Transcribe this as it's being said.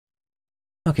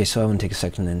Okay, so I want to take a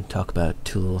second and talk about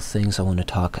two little things. I want to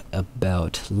talk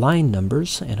about line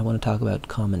numbers, and I want to talk about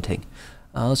commenting.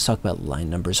 Let's talk about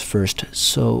line numbers first.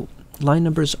 So line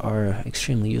numbers are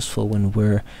extremely useful when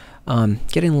we're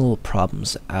getting little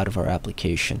problems out of our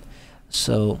application.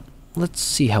 So let's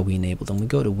see how we enable them. We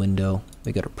go to Window,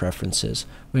 we go to Preferences,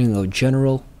 we're going to go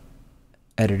General,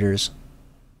 Editors,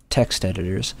 Text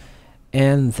Editors,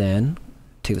 and then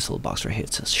take this little box right here.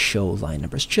 It says Show Line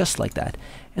Numbers, just like that.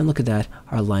 And look at that,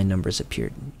 our line numbers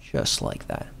appeared just like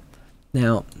that.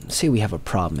 Now, say we have a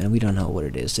problem and we don't know what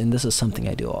it is, and this is something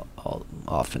I do all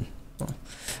often.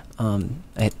 I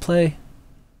hit play,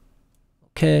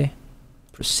 okay,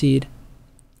 proceed,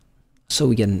 so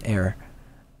we get an error.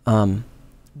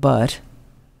 But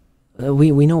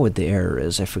we know what the error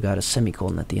is. I forgot a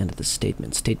semicolon at the end of the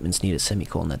statement. Statements need a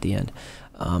semicolon at the end.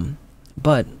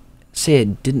 But say I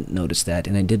didn't notice that,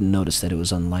 and I didn't notice that it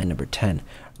was on line number 10.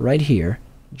 Right here,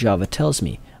 Java tells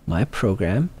me my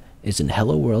program is in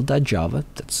helloworld.java.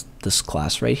 That's this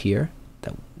class right here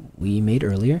that we made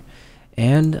earlier,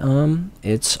 and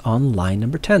it's on line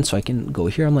number 10. So I can go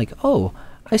here. I'm like, oh,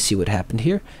 I see what happened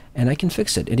here, and I can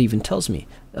fix it. It even tells me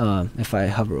if I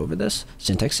hover over this,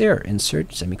 syntax error,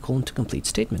 insert semicolon to complete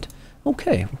statement.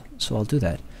 Okay, so I'll do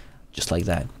that just like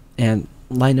that. And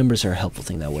line numbers are a helpful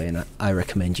thing that way, and I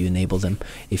recommend you enable them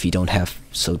if you don't have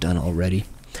so done already.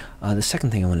 The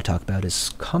second thing I want to talk about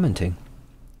is commenting.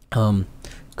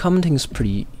 Commenting is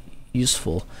pretty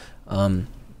useful.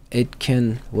 It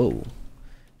can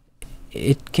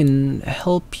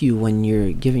help you when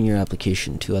you're giving your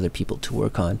application to other people to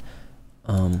work on.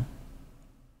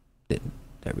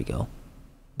 There we go.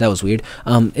 That was weird.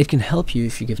 It can help you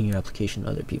if you're giving your application to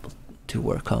other people to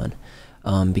work on.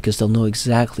 Because they'll know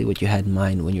exactly what you had in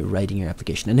mind when you're writing your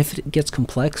application. And if it gets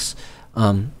complex,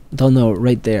 they'll know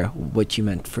right there what you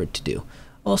meant for it to do.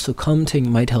 Also, commenting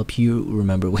might help you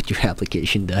remember what your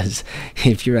application does.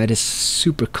 If you write a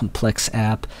super complex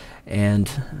app and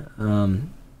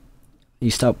you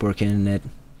stop working on it,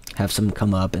 have something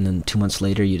come up, and then 2 months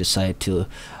later you decide to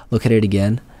look at it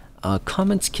again,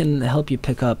 comments can help you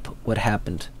pick up what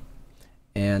happened.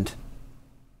 And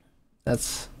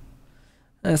that's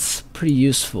pretty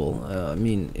useful. I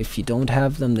mean, if you don't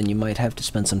have them, then you might have to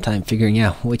spend some time figuring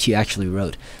out what you actually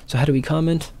wrote. So how do we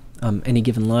comment? Any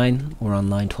given line, we're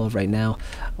on line 12 right now,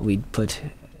 we'd put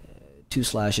 2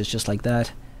 slashes just like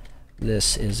that.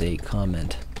 This is a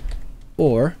comment.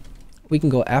 Or we can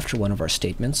go after one of our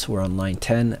statements. We're on line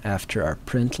 10. After our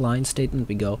print line statement,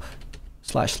 we go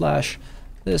 //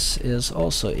 This is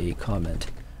also a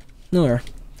comment. Or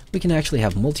we can actually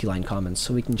have multi-line comments,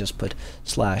 so we can just put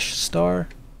 /******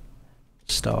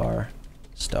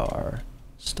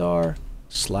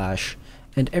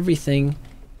 and everything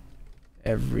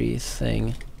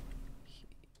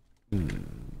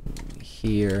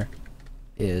here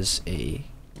is a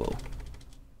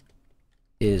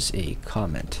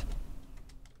comment.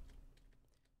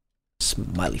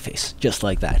 Smiley face, just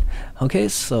like that. Okay,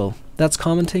 so that's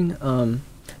commenting.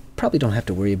 Probably don't have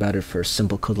to worry about it for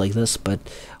simple code like this, but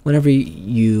whenever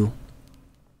you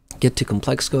get to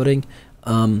complex coding,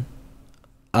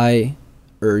 I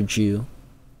urge you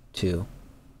to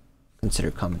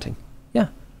consider commenting.